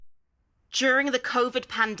During the COVID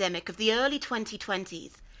pandemic of the early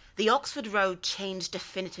 2020s, the Oxford Road changed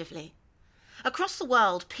definitively. Across the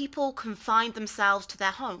world, people confined themselves to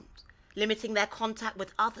their homes, limiting their contact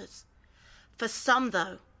with others. For some,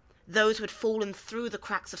 though, those who had fallen through the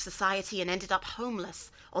cracks of society and ended up homeless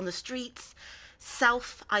on the streets,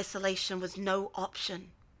 self-isolation was no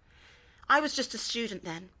option. I was just a student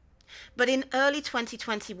then, but in early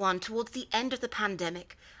 2021, towards the end of the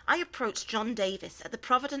pandemic, I approached John Davis at the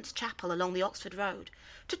Providence Chapel along the Oxford Road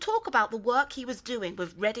to talk about the work he was doing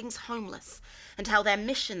with Reading's homeless and how their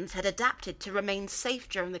missions had adapted to remain safe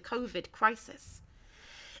during the COVID crisis.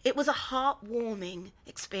 It was a heartwarming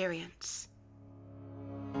experience.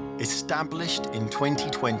 Established in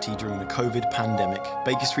 2020 during the COVID pandemic,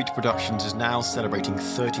 Baker Street Productions is now celebrating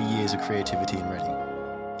 30 years of creativity in Reading.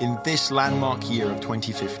 In this landmark year of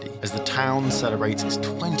 2050, as the town celebrates its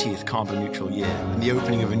 20th carbon neutral year and the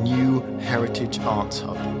opening of a new heritage arts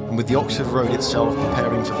hub, and with the Oxford Road itself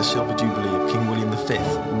preparing for the Silver Jubilee of King William V,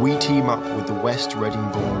 we team up with the West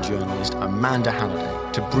Reading-born journalist Amanda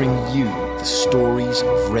Halliday to bring you the stories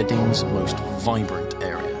of Reading's most vibrant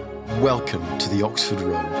area. Welcome to the Oxford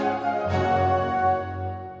Road.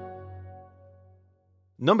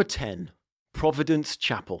 Number 10, Providence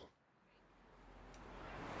Chapel.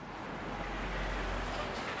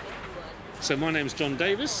 So my name's John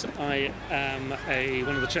Davis. I am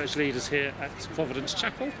one of the church leaders here at Providence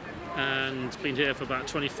Chapel and been here for about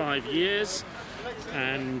 25 years.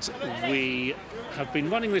 And we have been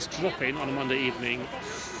running this drop-in on a Monday evening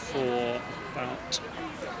for about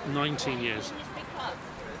 19 years.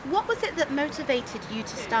 What was it that motivated you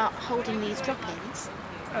to start holding these drop-ins?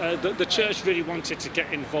 The church really wanted to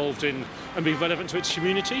get involved in and be relevant to its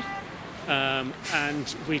community.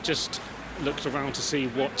 And we just looked around to see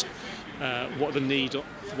what the need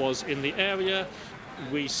was in the area.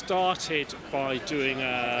 We started by doing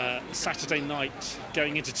a Saturday night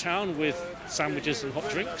going into town with sandwiches and hot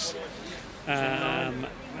drinks,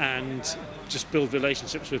 and just build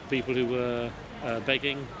relationships with people who were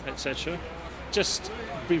begging, etc.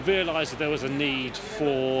 We realised that there was a need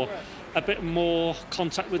for a bit more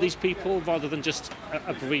contact with these people rather than just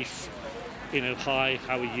a brief, hi,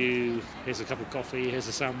 how are you? Here's a cup of coffee, here's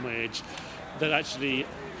a sandwich. That actually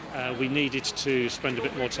we needed to spend a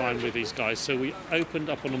bit more time with these guys. So we opened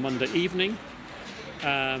up on a Monday evening,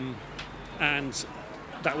 and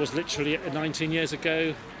that was literally 19 years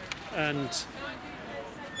ago. And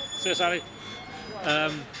so, Sally,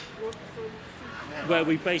 where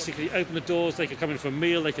we basically opened the doors, they could come in for a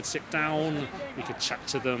meal, they could sit down, we could chat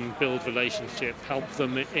to them, build relationship, help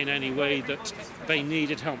them in any way that they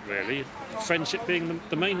needed help, really. Friendship being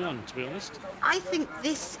the main one, to be honest. I think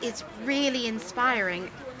this is really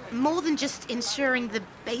inspiring. More than just ensuring the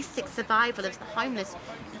basic survival of the homeless,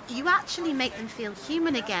 you actually make them feel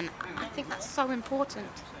human again. I think that's so important.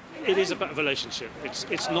 It is about a relationship.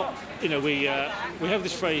 It's not, we have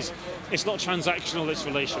this phrase, it's not transactional, it's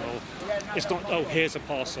relational. It's not, here's a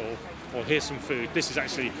parcel or here's some food. This is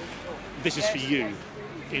for you.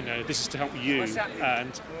 This is to help you.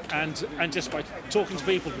 And just by talking to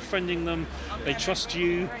people, befriending them, they trust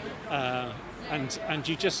you. And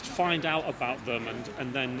you just find out about them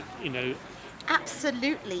and then,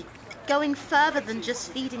 Absolutely. Going further than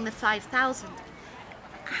just feeding the 5,000.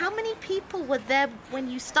 How many people were there when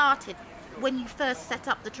you first set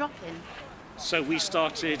up the drop-in? So we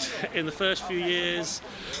started in the first few years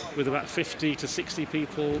with about 50 to 60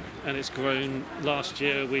 people, and it's grown. Last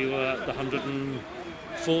year we were at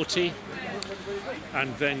 140,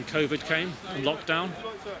 and then COVID came and lockdown.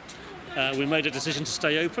 We made a decision to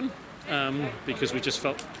stay open. Because we just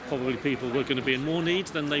felt probably people were going to be in more need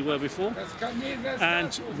than they were before.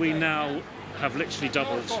 And we now have literally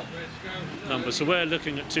doubled numbers. So we're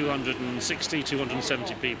looking at 260,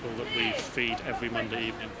 270 people that we feed every Monday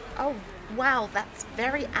evening. Oh, wow, that's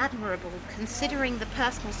very admirable, considering the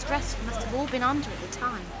personal stress you must have all been under at the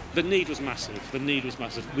time. The need was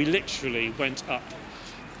massive. We literally went up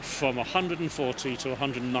from 140 to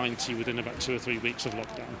 190 within about 2 or 3 weeks of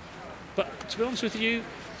lockdown. But to be honest with you,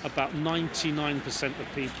 about 99%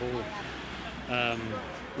 of people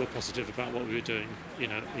were positive about what we were doing,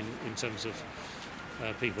 in terms of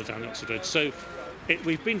people down the Oxford Road. So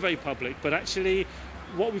we've been very public, but actually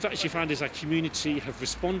what we've actually found is our community have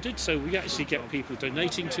responded. So we actually get people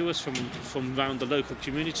donating to us from around the local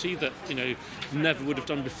community that, never would have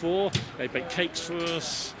done before. They bake cakes for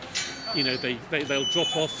us. They'll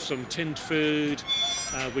drop off some tinned food.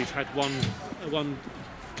 We've had one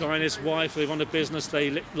guy and his wife, they run a business.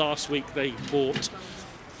 Last week they bought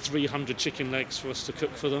 300 chicken legs for us to cook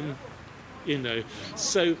for them.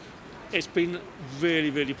 So it's been really,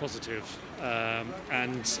 really positive.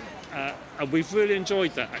 And and we've really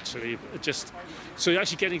enjoyed that actually. So you're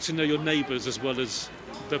actually getting to know your neighbours as well as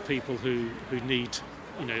the people who need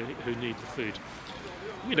the food.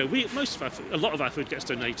 A lot of our food gets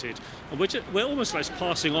donated, and we're almost like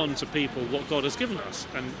passing on to people what God has given us,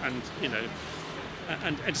 and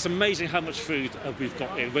it's amazing how much food we've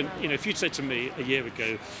got in. When if you'd said to me a year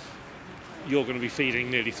ago, you're going to be feeding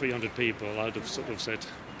nearly 300 people, I'd have sort of said,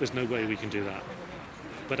 there's no way we can do that.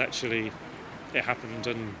 But actually, it happened,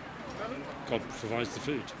 and God provides the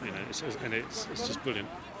food. It's just brilliant.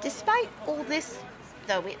 Despite all this,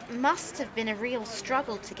 though, it must have been a real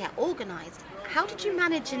struggle to get organised. How did you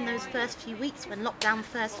manage in those first few weeks when lockdown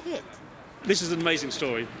first hit? This is an amazing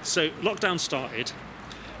story. So lockdown started,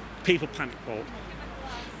 people panic bought,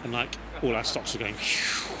 and like all our stocks were going,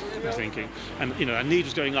 we're thinking, and our need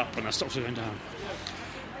was going up and our stocks were going down.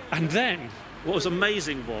 And then what was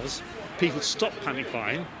amazing was people stopped panic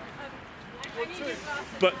buying,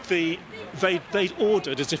 but they'd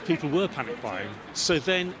ordered as if people were panic buying. So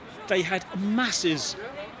then they had masses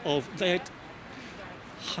of,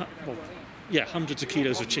 hundreds of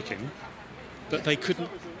kilos of chicken that they couldn't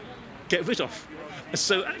get rid of.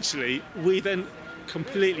 So actually, we then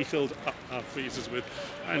completely filled up our freezers with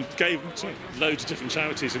and gave them to loads of different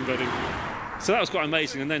charities in Reading. So that was quite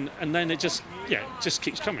amazing. And then it just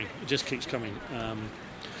keeps coming. It just keeps coming.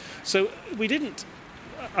 So we didn't.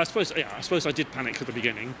 I suppose I did panic at the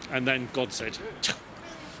beginning, and then God said,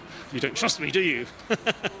 "You don't trust me, do you?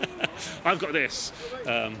 I've got this."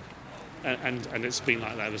 And it's been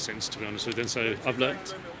like that ever since, to be honest with you. And so I've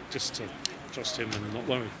learnt just to trust him and not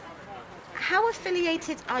worry. How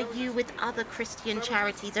affiliated are you with other Christian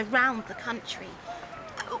charities around the country?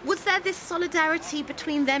 Was there this solidarity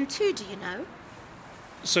between them too, do you know?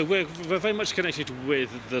 So we're very much connected with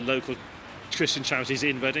the local Christian charities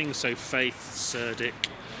in Reading, so Faith, Serdic,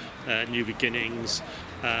 New Beginnings.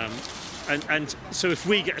 And so if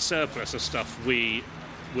we get a surplus of stuff, we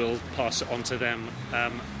will pass it on to them.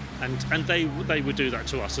 And they would do that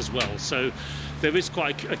to us as well. So there is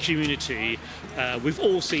quite a community. We've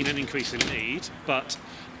all seen an increase in need, but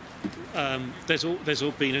there's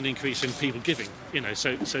all been an increase in people giving. I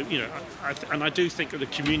do think that the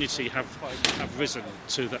community have risen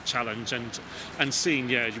to that challenge and seen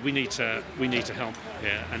we need to help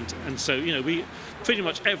here. And so we pretty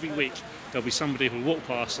much every week there'll be somebody who will walk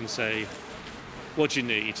past and say, "What do you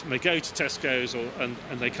need?" And they go to Tesco's and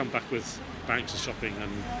they come back with bags of shopping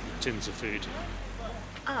and tins of food.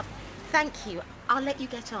 Thank you. I'll let you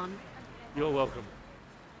get on. You're welcome.